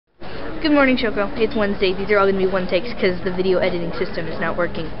Good morning, Shoko. It's Wednesday. These are all going to be one takes because the video editing system is not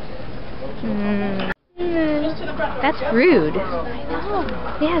working. That's rude. I know.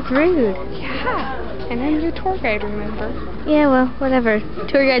 Yeah, it's rude. Yeah. And I'm your tour guide, remember? Yeah, well, whatever.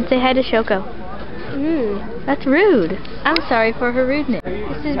 Tour guide, say hi to Shoko. That's rude. I'm sorry for her rudeness.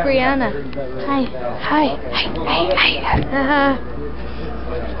 This is Brianna. Hi. Hi. Hi.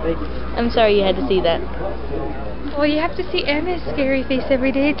 I'm sorry you had to see that. Well, you have to see Anna's scary face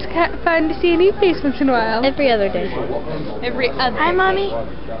every day. It's kind of fun to see a new face once in a while. Every other day. Every other Hi, day. Mommy.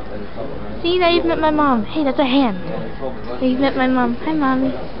 See, now you've met my mom. Hey, that's a hand. Now you've met my mom. Hi,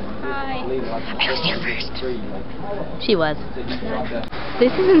 Mommy. Hi. I was here first. She was.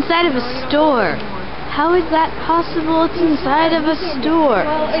 This is inside of a store. How is that possible? It's inside of a store.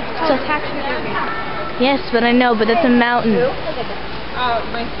 Well, it's called taxidermy. Yes, but I know, but that's a mountain. Oh,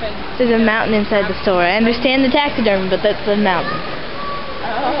 my friend. There's a mountain inside the store. I understand the taxidermy, but that's a mountain.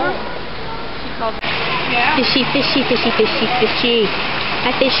 Oh. She called. Yeah. Fishy, fishy, fishy, fishy, fishy.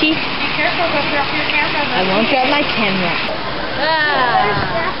 Hi, fishy. Be careful, don't drop your camera. I won't drop my camera.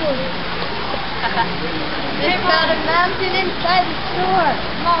 There's not a mountain inside the store.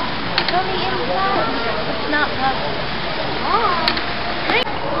 Mom, it's only inside. It's not mountain. Mom.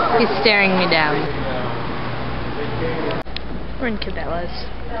 He's staring me down. We're in Cabela's,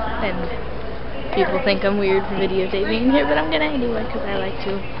 and people think I'm weird for videotaping here, but I'm gonna anyway because I like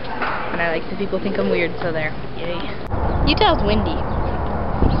to, and I like the people think I'm weird, so there. Yay. Utah's windy.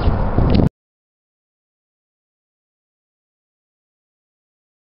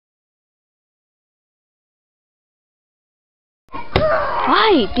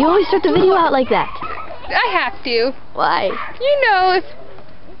 Why? You always start the video out like that. I have to. Why? You know, if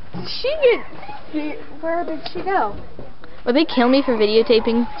she gets... Where did she go? Will they kill me for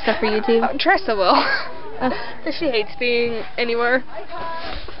videotaping stuff for YouTube? Tressa will. She hates being anywhere.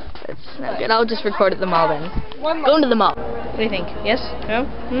 That's not good. I'll just record at the mall then. Going to the mall. What do you think? Yes? No?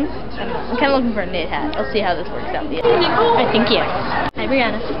 I don't know. I'm kind of looking for a knit hat. I'll see how this works out. Yeah. I think yes. Hi,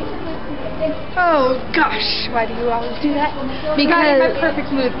 Brianna. Oh, gosh. Why do you always do that? Because... I'm not in my perfect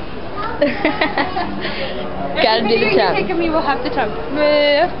mood. Gotta do the tongue. If you take of me, we'll have the tongue.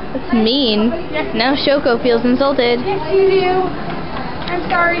 That's mean. Yeah. Now Shoko feels insulted. Yes, you do. I'm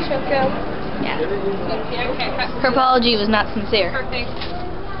sorry, Shoko. Yeah. Okay. Her apology was not sincere. Perfect.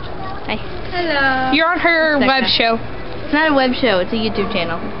 Hi. Hello. You're on her web show. It's not a web show. It's a YouTube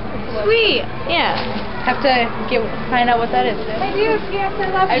channel. Sweet. Yeah. Have to find out what that is. I do. Yes, I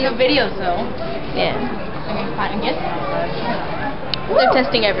love you. I have videos though. Yeah. I can find and get them. They're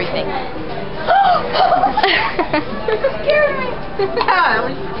testing everything. Scared me.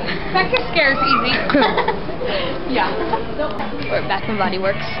 Becca scares easy. Yeah. We're back from Body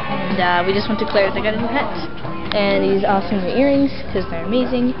Works, and we just went to Claire's. I got a new hat and these awesome new earrings because they're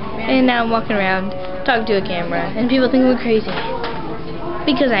amazing. And now I'm walking around talking to a camera, and people think we're crazy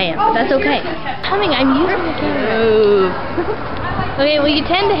because I am. But that's okay. I'm using the camera. Okay, well you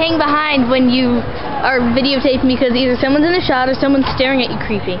tend to hang behind when you are videotaping because either someone's in a shot or someone's staring at you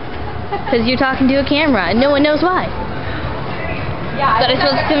creepy. Because you're talking to a camera and no one knows why. But I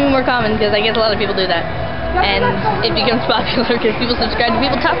suppose it's becoming more common because I guess a lot of people do that. And it becomes popular because people subscribe to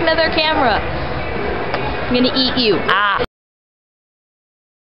people talking to their camera. I'm gonna eat you. Ah.